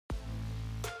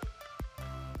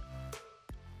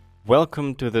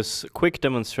Welcome to this quick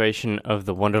demonstration of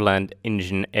the Wonderland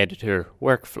Engine editor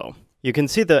workflow. You can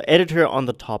see the editor on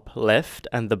the top left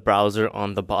and the browser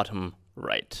on the bottom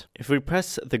right. If we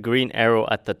press the green arrow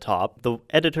at the top, the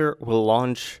editor will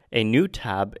launch a new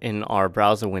tab in our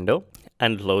browser window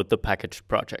and load the packaged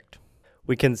project.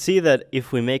 We can see that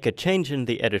if we make a change in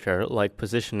the editor, like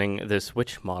positioning this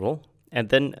witch model, and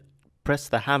then press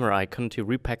the hammer icon to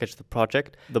repackage the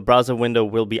project, the browser window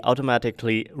will be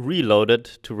automatically reloaded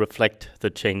to reflect the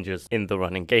changes in the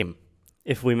running game.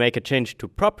 If we make a change to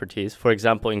properties, for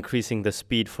example increasing the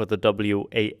speed for the W,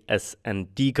 A, S,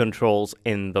 and D controls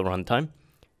in the runtime,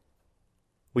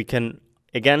 we can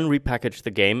again repackage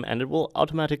the game and it will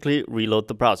automatically reload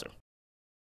the browser.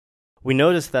 We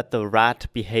notice that the rat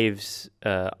behaves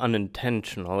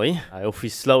unintentionally. If we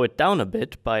slow it down a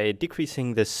bit by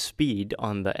decreasing the speed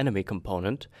on the enemy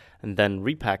component and then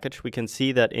repackage, we can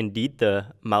see that indeed the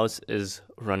mouse is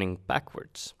running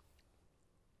backwards.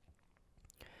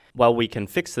 While we can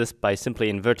fix this by simply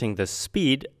inverting the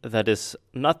speed, that is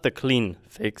not the clean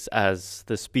fix, as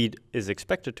the speed is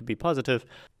expected to be positive,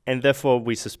 and therefore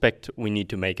we suspect we need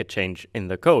to make a change in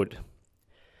the code.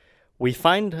 We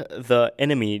find the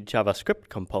enemy JavaScript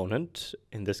component,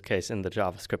 in this case in the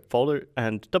JavaScript folder,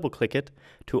 and double-click it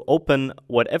to open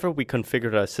whatever we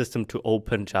configured our system to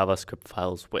open JavaScript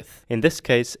files with. In this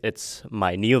case, it's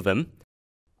my NeoVim.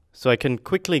 So I can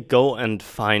quickly go and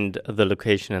find the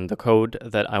location in the code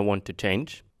that I want to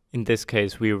change. In this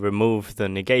case, we remove the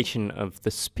negation of the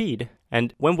speed.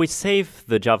 And when we save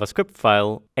the JavaScript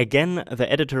file, again,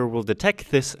 the editor will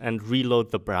detect this and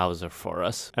reload the browser for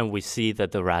us. And we see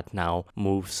that the rat now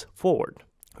moves forward.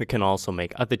 We can also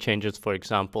make other changes, for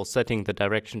example, setting the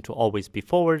direction to always be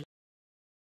forward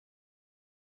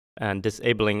and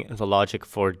disabling the logic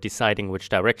for deciding which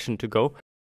direction to go.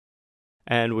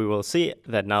 And we will see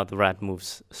that now the rat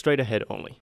moves straight ahead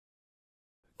only.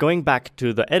 Going back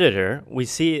to the editor, we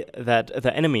see that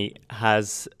the enemy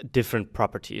has different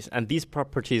properties, and these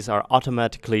properties are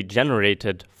automatically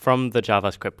generated from the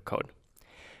JavaScript code.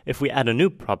 If we add a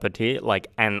new property, like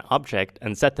an object,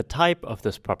 and set the type of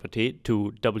this property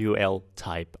to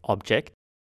WLTypeObject,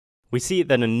 we see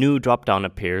that a new dropdown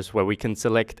appears where we can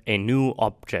select a new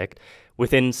object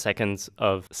within seconds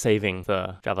of saving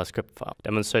the JavaScript file.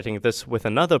 Demonstrating this with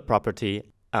another property,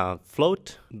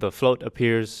 float, the float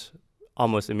appears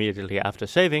almost immediately after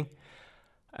saving.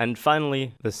 And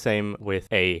finally, the same with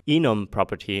a enum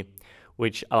property,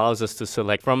 which allows us to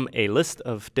select from a list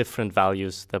of different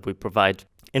values that we provide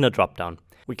in a dropdown.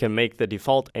 We can make the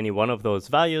default any one of those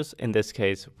values. In this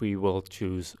case, we will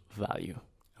choose value.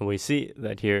 And we see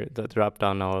that here the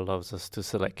dropdown now allows us to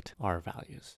select our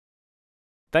values.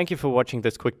 Thank you for watching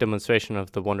this quick demonstration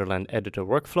of the Wonderland editor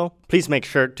workflow. Please make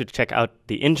sure to check out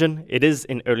the engine. It is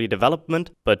in early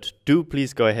development, but do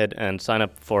please go ahead and sign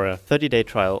up for a 30-day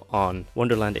trial on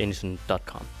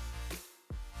wonderlandengine.com.